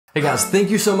Hey guys, thank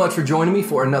you so much for joining me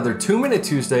for another 2-Minute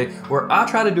Tuesday where I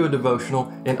try to do a devotional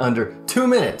in under 2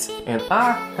 minutes. And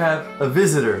I have a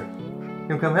visitor.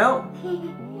 You come help?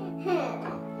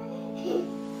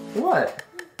 What?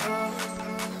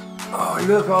 Oh,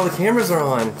 look, all the cameras are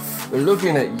on. They're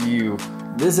looking at you.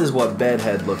 This is what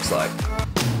bedhead looks like.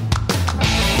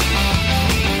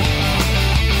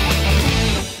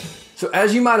 So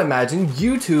as you might imagine,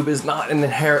 YouTube is not an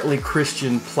inherently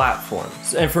Christian platform.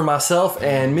 And for myself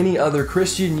and many other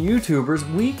Christian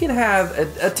YouTubers, we can have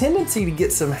a tendency to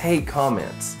get some hate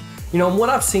comments. You know, what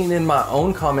I've seen in my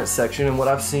own comment section and what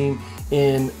I've seen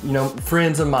in,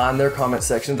 friends of mine, their comment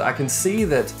sections, I can see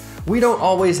that we don't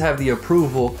always have the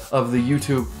approval of the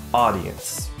YouTube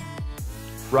audience,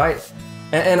 right?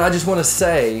 And I just want to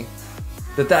say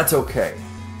that that's okay.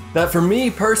 That for me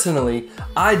personally,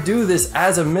 I do this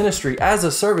as a ministry, as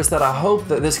a service, that I hope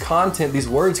that this content, these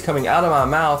words coming out of my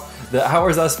mouth, the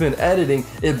hours I spend editing,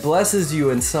 it blesses you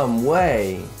in some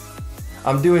way.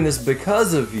 I'm doing this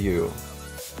because of you,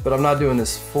 but I'm not doing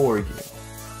this for you.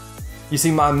 You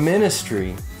see, my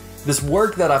ministry, this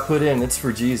work that I put in, it's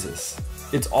for Jesus.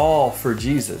 It's all for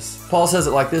Jesus. Paul says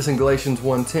it like this in Galatians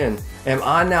 1:10. Am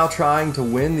I now trying to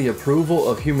win the approval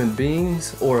of human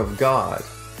beings or of God?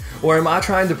 Or am I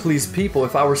trying to please people?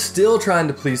 If I were still trying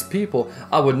to please people,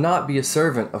 I would not be a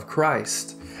servant of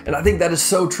Christ. And I think that is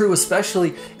so true,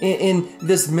 especially in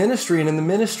this ministry and in the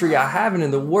ministry I have and in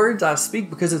the words I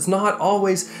speak, because it's not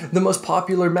always the most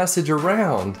popular message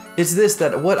around. It's this,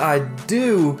 that what I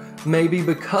do may be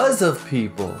because of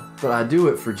people, but I do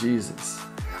it for Jesus.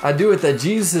 I do it that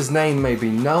Jesus' name may be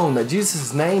known, that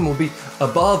Jesus' name will be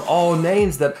above all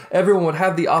names, that everyone would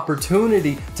have the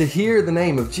opportunity to hear the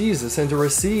name of Jesus and to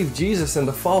receive Jesus and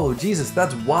to follow Jesus.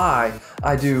 That's why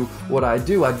I do what I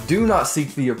do. I do not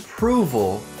seek the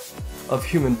approval of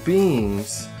human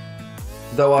beings,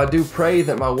 though I do pray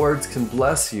that my words can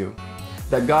bless you,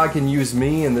 that God can use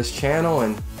me in this channel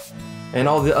and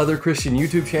all the other Christian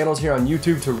YouTube channels here on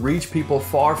YouTube to reach people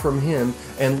far from Him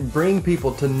and bring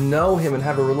people to know Him and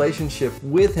have a relationship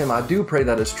with Him. I do pray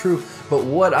that is true, but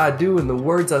what I do and the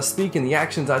words I speak and the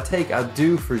actions I take, I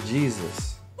do for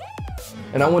Jesus.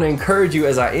 And I want to encourage you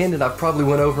as I end, and I probably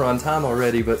went over on time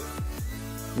already, but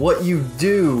what you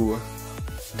do,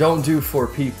 don't do for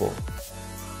people.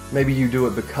 Maybe you do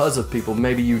it because of people.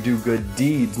 Maybe you do good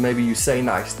deeds. Maybe you say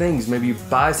nice things. Maybe you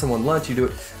buy someone lunch. You do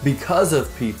it because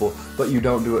of people, but you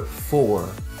don't do it for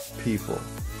people.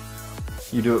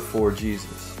 You do it for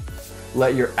Jesus.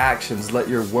 Let your actions, let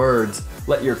your words,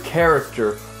 let your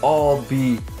character all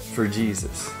be for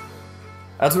Jesus.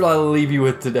 That's what I'll leave you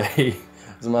with today.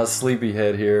 This is my sleepy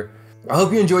head here. I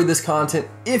hope you enjoyed this content.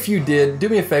 If you did, do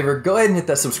me a favor, go ahead and hit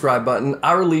that subscribe button.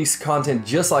 I release content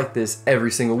just like this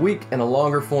every single week in a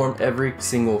longer form every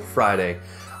single Friday.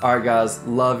 All right, guys,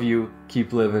 love you.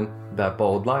 Keep living that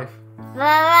bold life.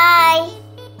 Bye-bye.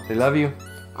 They love you.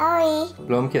 Bye.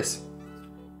 Blow 'em a kiss.